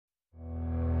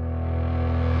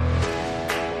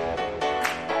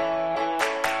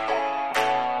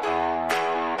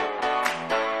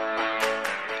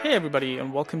Hey everybody,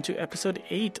 and welcome to episode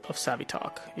 8 of Savvy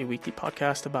Talk, a weekly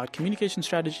podcast about communication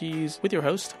strategies with your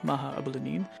host, Maha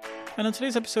Abulanin. And on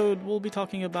today's episode, we'll be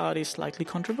talking about a slightly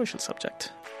controversial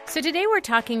subject. So today we're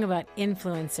talking about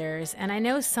influencers, and I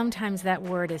know sometimes that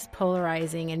word is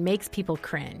polarizing and makes people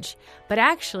cringe, but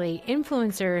actually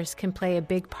influencers can play a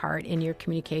big part in your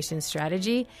communication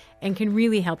strategy and can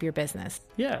really help your business.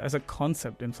 Yeah, as a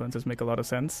concept, influencers make a lot of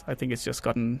sense. I think it's just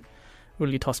gotten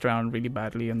really tossed around really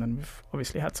badly, and then we've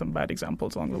obviously had some bad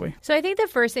examples along the way. So I think the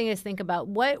first thing is think about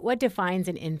what defines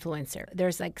an influencer.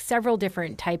 There's like several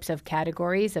different types of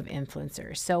categories of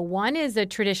influencers. So one is a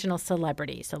traditional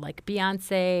celebrity, so like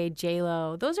Beyonce,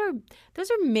 J-Lo. Those are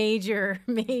major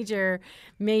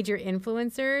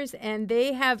influencers, and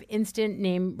they have instant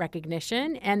name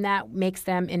recognition, and that makes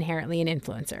them inherently an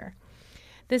influencer.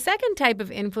 The second type of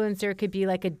influencer could be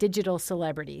like a digital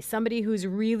celebrity, somebody who's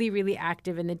really, really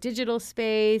active in the digital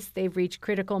space. They've reached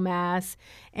critical mass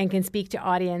and can speak to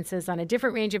audiences on a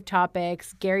different range of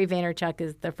topics. Gary Vaynerchuk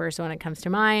is the first one that comes to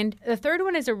mind. The third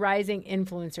one is a rising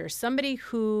influencer, somebody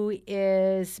who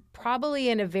is probably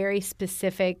in a very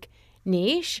specific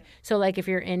niche. So like if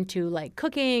you're into like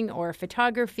cooking or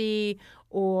photography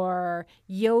or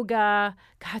yoga.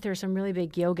 God, there's some really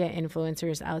big yoga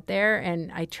influencers out there, and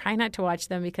I try not to watch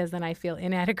them because then I feel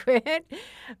inadequate.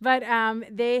 But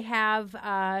they have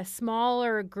a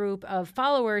smaller group of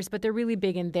followers, but they're really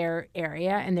big in their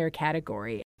area and their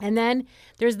category. And then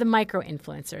there's the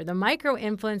micro-influencer. The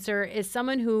micro-influencer is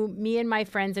someone who me and my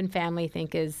friends and family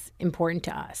think is important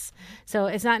to us. So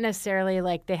it's not necessarily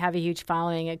like they have a huge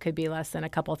following. It could be less than a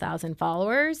couple thousand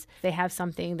followers. They have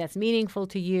something that's meaningful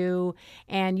to you,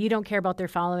 and you don't care about their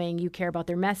following. You care about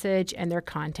their message and their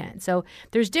content. So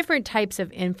there's different types of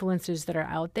influencers that are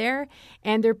out there,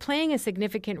 and they're playing a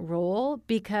significant role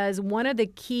because one of the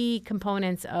key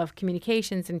components of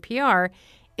communications and PR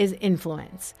is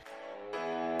influence.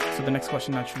 So the next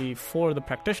question actually for the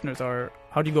practitioners are,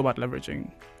 how do you go about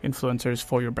leveraging influencers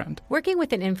for your brand? Working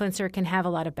with an influencer can have a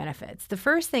lot of benefits. The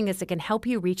first thing is it can help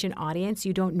you reach an audience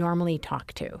you don't normally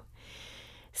talk to.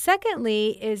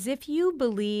 Secondly, is if you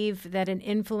believe that an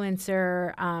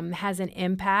influencer has an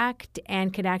impact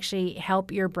and can actually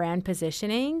help your brand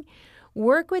positioning,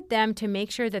 work with them to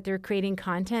make sure that they're creating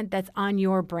content that's on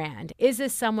your brand. Is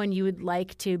this someone you would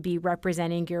like to be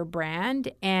representing your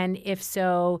brand? And if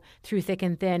so, through thick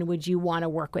and thin, would you want to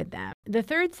work with them? The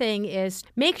third thing is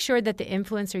make sure that the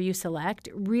influencer you select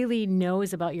really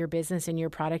knows about your business and your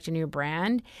product and your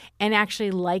brand and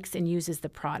actually likes and uses the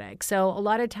product. So a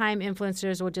lot of time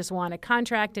influencers will just want a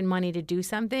contract and money to do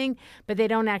something, but they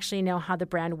don't actually know how the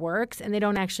brand works and they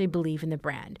don't actually believe in the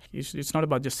brand. It's not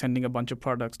about just sending a bunch of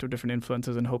products to different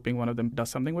influencers and hoping one of them does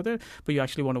something with it, but you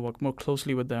actually want to work more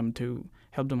closely with them to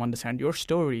help them understand your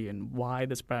story and why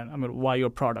this brand, why your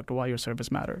product, why your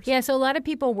service matters. Yeah, so a lot of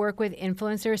people work with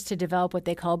influencers to develop what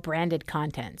they call branded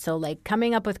content. So like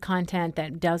coming up with content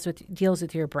that deals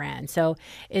with your brand. So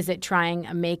is it trying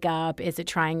a makeup? Is it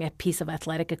trying a piece of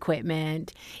athletic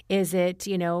equipment? Is it,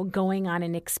 going on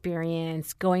an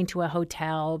experience, going to a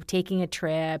hotel, taking a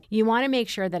trip? You want to make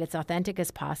sure that it's authentic as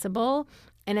possible.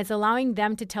 And it's allowing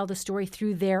them to tell the story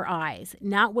through their eyes,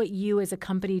 not what you as a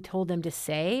company told them to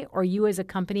say or you as a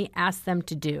company asked them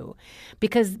to do,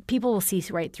 because people will see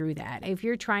right through that. If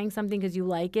you're trying something because you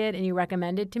like it and you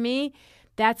recommend it to me,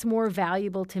 that's more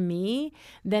valuable to me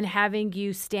than having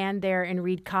you stand there and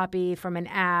read copy from an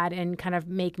ad and kind of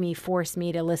force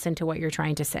me to listen to what you're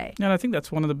trying to say. And I think that's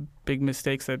one of the big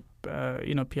mistakes that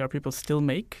PR people still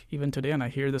make even today, and I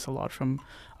hear this a lot from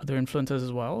other influencers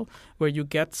as well, where you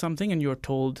get something and you're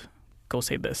told, go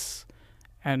say this.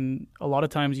 And a lot of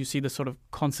times you see this sort of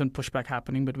constant pushback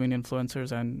happening between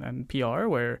influencers and PR,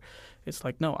 where it's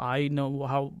like, no, I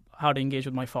know how to engage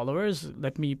with my followers.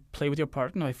 Let me play with your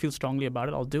part. And I feel strongly about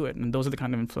it. I'll do it. And those are the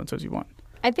kind of influencers you want.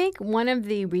 I think one of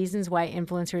the reasons why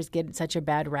influencers get such a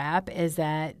bad rap is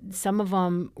that some of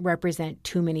them represent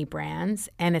too many brands,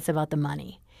 and it's about the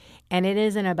money. And it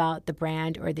isn't about the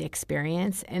brand or the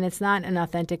experience, and it's not an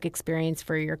authentic experience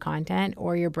for your content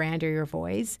or your brand or your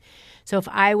voice. So if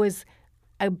I was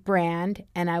a brand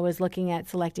and I was looking at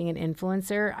selecting an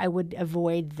influencer, I would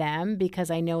avoid them because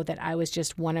I know that I was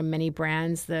just one of many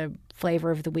brands, the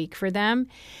flavor of the week for them.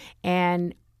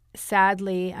 And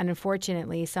sadly and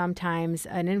unfortunately, sometimes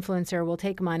an influencer will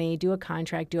take money, do a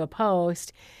contract, do a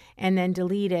post, and then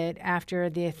delete it after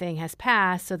the thing has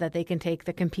passed so that they can take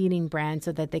the competing brand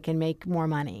so that they can make more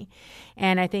money.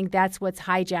 And I think that's what's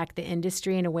hijacked the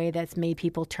industry in a way that's made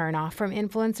people turn off from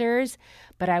influencers.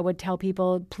 But I would tell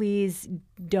people, please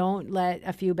don't let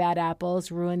a few bad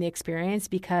apples ruin the experience,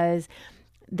 because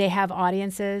They have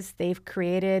audiences. They've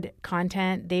created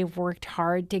content. They've worked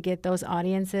hard to get those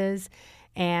audiences,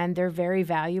 and they're very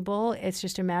valuable. It's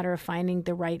just a matter of finding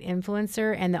the right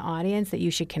influencer and the audience that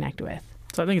you should connect with.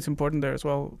 So I think it's important there as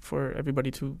well for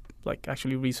everybody to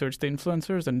actually research the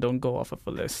influencers and don't go off of a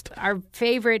list. Our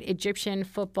favorite Egyptian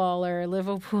footballer,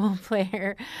 Liverpool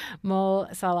player, Mo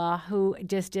Salah, who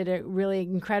just did a really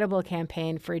incredible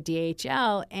campaign for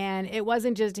DHL. And it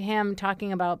wasn't just him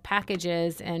talking about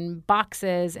packages and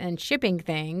boxes and shipping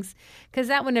things, because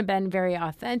that wouldn't have been very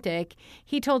authentic.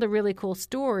 He told a really cool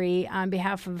story on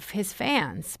behalf of his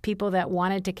fans, people that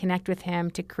wanted to connect with him,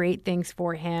 to create things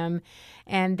for him.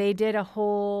 And they did a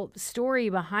whole story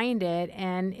behind it,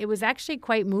 and it was actually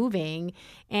quite moving.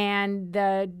 And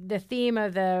the theme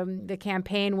of the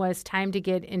campaign was time to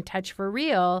get in touch for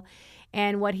real.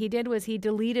 And what he did was he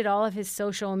deleted all of his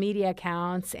social media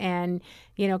accounts, and,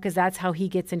 because that's how he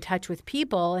gets in touch with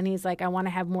people. And he's like, I want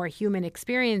to have more human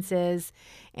experiences.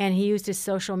 And he used his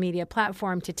social media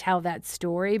platform to tell that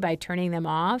story by turning them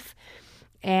off.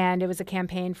 And it was a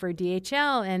campaign for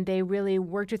DHL, and they really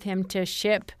worked with him to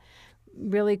ship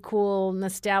really cool,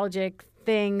 nostalgic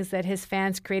things that his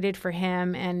fans created for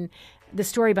him, and the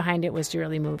story behind it was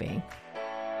really moving.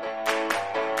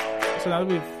 So now that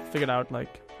we've figured out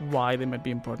why they might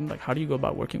be important, how do you go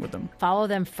about working with them? Follow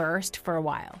them first for a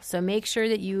while. So make sure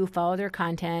that you follow their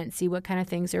content, see what kind of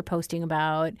things they're posting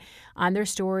about on their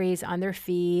stories, on their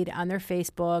feed, on their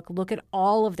Facebook. Look at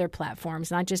all of their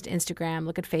platforms, not just Instagram.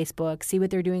 Look at Facebook, see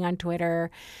what they're doing on Twitter,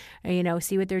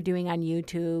 see what they're doing on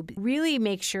YouTube. Really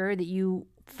make sure that you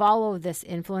follow this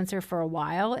influencer for a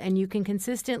while, and you can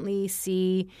consistently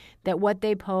see that what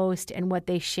they post and what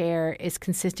they share is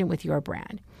consistent with your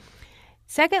brand.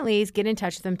 Secondly is get in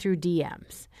touch with them through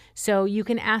DMs. So you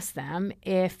can ask them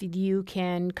if you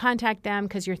can contact them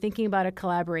because you're thinking about a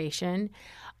collaboration.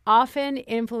 Often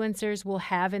influencers will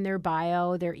have in their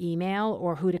bio their email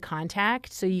or who to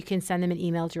contact, so you can send them an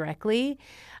email directly.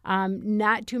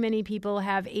 Not too many people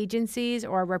have agencies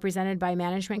or are represented by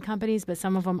management companies, but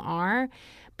some of them are.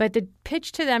 But the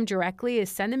pitch to them directly is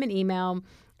send them an email.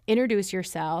 Introduce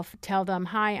yourself. Tell them,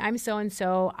 hi, I'm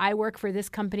so-and-so. I work for this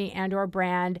company and or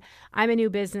brand. I'm a new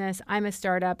business. I'm a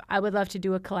startup. I would love to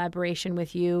do a collaboration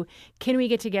with you. Can we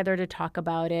get together to talk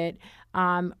about it?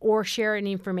 Or share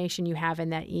any information you have in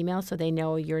that email so they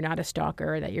know you're not a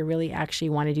stalker, that you really actually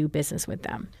want to do business with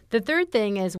them. The third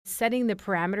thing is setting the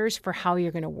parameters for how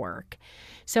you're going to work.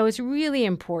 So it's really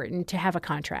important to have a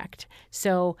contract.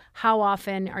 So how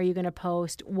often are you going to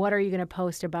post? What are you going to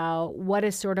post about? What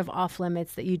is sort of off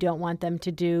limits that you don't want them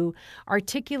to do?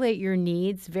 Articulate your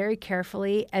needs very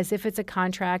carefully as if it's a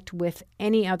contract with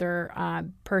any other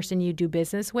person you do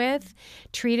business with.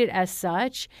 Treat it as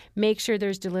such. Make sure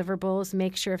there's deliverables.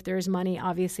 Make sure if there's money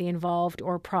obviously involved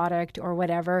or product or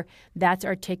whatever, that's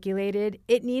articulated.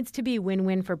 It needs to be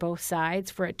win-win for both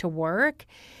sides for it to work.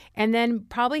 And then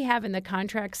probably have in the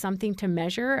contract something to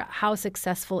measure how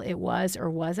successful it was or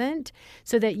wasn't,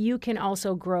 so that you can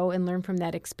also grow and learn from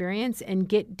that experience and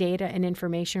get data and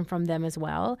information from them as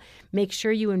well. Make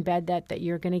sure you embed that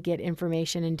you're going to get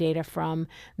information and data from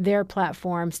their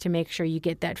platforms to make sure you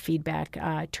get that feedback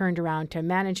turned around to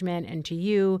management and to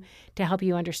you to help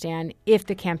you understand if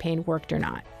the campaign worked or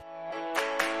not.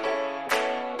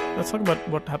 Let's talk about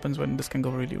what happens when this can go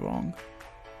really wrong.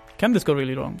 Can this go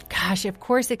really wrong? Gosh, of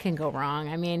course it can go wrong.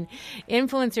 I mean,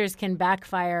 influencers can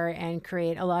backfire and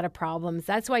create a lot of problems.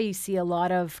 That's why you see a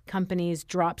lot of companies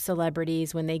drop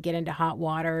celebrities when they get into hot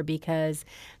water, because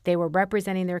they were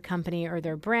representing their company or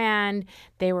their brand.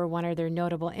 They were one of their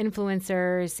notable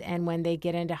influencers. And when they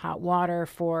get into hot water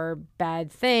for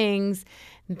bad things,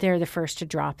 they're the first to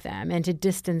drop them and to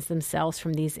distance themselves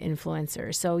from these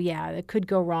influencers. So yeah, it could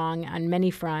go wrong on many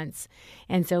fronts.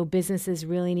 And so businesses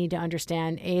really need to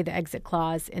understand, A, the exit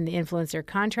clause in the influencer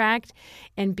contract,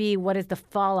 and B, what is the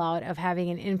fallout of having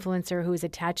an influencer who is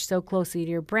attached so closely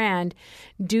to your brand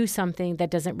do something that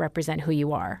doesn't represent who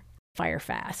you are. Fire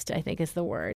fast, I think is the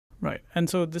word. Right. And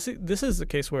so this is the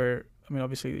case where,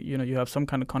 obviously, you have some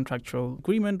kind of contractual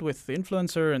agreement with the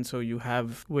influencer, and so you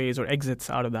have ways or exits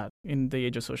out of that. In the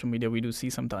age of social media, we do see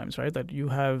sometimes, right, that you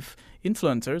have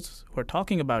influencers who are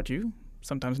talking about you,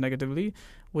 sometimes negatively,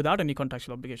 without any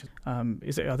contractual obligations.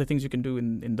 Is there other things you can do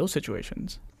in those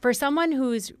situations? For someone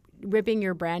who's ripping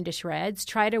your brand to shreds,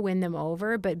 try to win them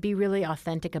over, but be really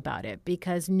authentic about it,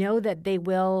 because know that they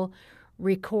will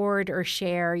record or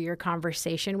share your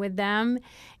conversation with them.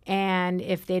 And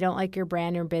if they don't like your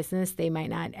brand or business, they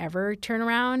might not ever turn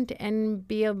around and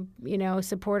be a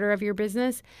supporter of your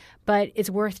business. But it's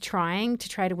worth trying to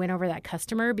try to win over that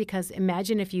customer, because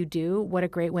imagine if you do, what a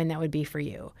great win that would be for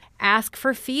you. Ask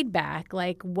for feedback,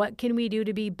 like what can we do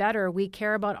to be better? We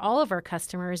care about all of our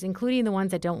customers, including the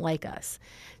ones that don't like us.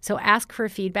 So ask for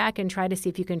feedback and try to see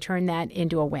if you can turn that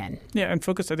into a win. Yeah, and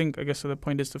focus, I guess the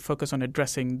point is to focus on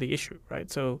addressing the issue,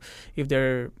 right? So if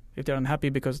they're unhappy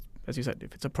because, as you said,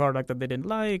 if it's a product that they didn't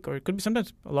like, or it could be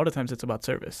a lot of times it's about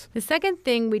service. The second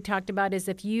thing we talked about is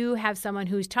if you have someone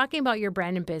who's talking about your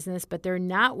brand and business, but they're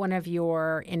not one of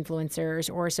your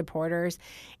influencers or supporters,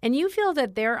 and you feel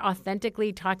that they're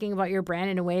authentically talking about your brand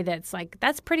in a way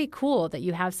that's pretty cool, that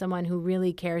you have someone who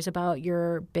really cares about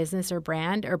your business or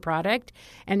brand or product,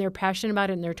 and they're passionate about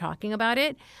it and they're talking about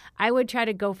it, I would try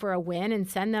to go for a win and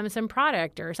send them some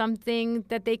product or something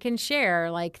that they can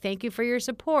share, like thank you for your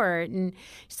support, and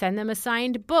send them a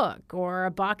signed book or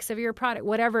a box of your product,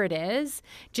 whatever it is,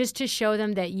 just to show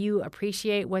them that you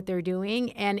appreciate what they're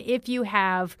doing. And if you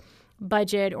have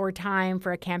budget or time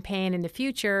for a campaign in the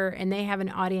future and they have an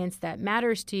audience that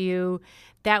matters to you,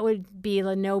 that would be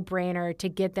a no-brainer to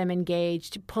get them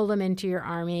engaged, pull them into your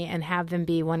army, and have them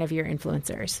be one of your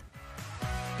influencers.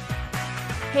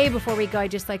 Hey, before we go, I'd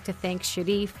just like to thank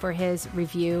Sharif for his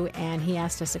review, and he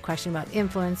asked us a question about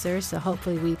influencers, so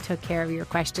hopefully we took care of your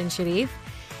question, Sharif.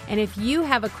 And if you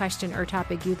have a question or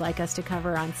topic you'd like us to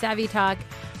cover on Savvy Talk,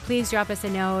 please drop us a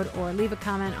note or leave a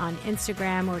comment on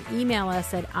Instagram or email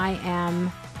us at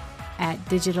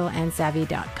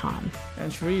im@digitalandsavvy.com.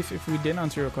 And Sharif, if we didn't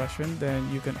answer your question, then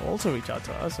you can also reach out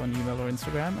to us on email or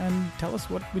Instagram and tell us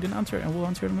what we didn't answer, and we'll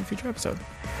answer it in a future episode.